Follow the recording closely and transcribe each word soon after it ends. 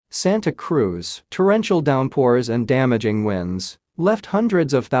Santa Cruz. Torrential downpours and damaging winds left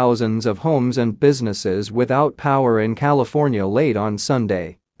hundreds of thousands of homes and businesses without power in California late on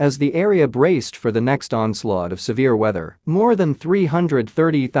Sunday, as the area braced for the next onslaught of severe weather. More than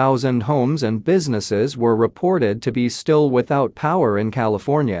 330,000 homes and businesses were reported to be still without power in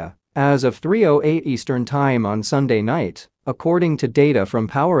California as of 3:08 Eastern Time on Sunday night, according to data from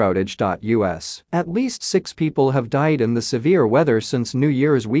PowerOutage.us. At least 6 people have died in the severe weather since New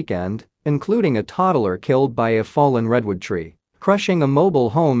Year's weekend, including a toddler killed by a fallen redwood tree, crushing a mobile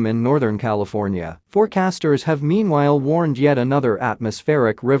home in Northern California. Forecasters have meanwhile warned yet another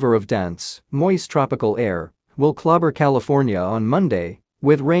atmospheric river of dense, moist tropical air will clobber California on Monday,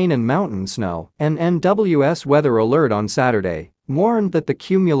 with rain and mountain snow. An NWS weather alert on Saturday warned that the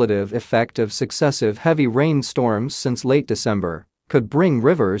cumulative effect of successive heavy rainstorms since late December could bring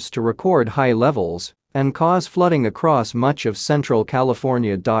rivers to record high levels and cause flooding across much of central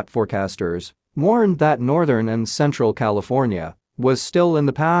California. Forecasters warned that northern and central California was still in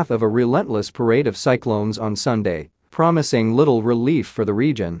the path of a relentless parade of cyclones on Sunday, promising little relief for the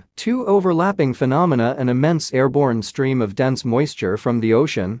region. 2 overlapping phenomena: an immense airborne stream of dense moisture from the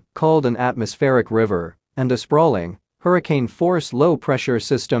ocean, called an atmospheric river, and a sprawling, hurricane-force low-pressure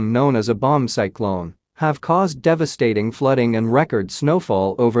system known as a bomb cyclone, have caused devastating flooding and record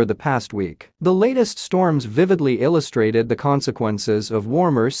snowfall over the past week. The latest storms vividly illustrated the consequences of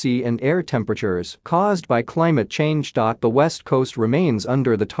warmer sea and air temperatures caused by climate change. The West Coast remains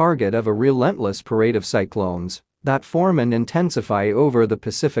under the target of a relentless parade of cyclones that form and intensify over the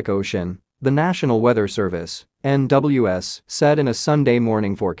Pacific Ocean, the National Weather Service, NWS, said in a Sunday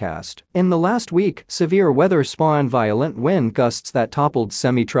morning forecast. In the last week, severe weather spawned violent wind gusts that toppled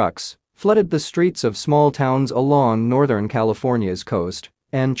semi-trucks, flooded the streets of small towns along Northern California's coast,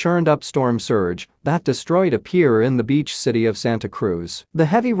 and churned up storm surge that destroyed a pier in the beach city of Santa Cruz. The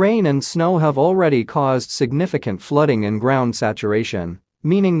heavy rain and snow have already caused significant flooding and ground saturation,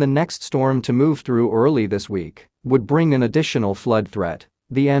 meaning the next storm to move through early this week would bring an additional flood threat,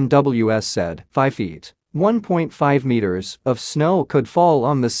 the NWS said. 5 feet (1.5 meters) of snow could fall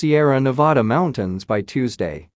on the Sierra Nevada mountains by Tuesday.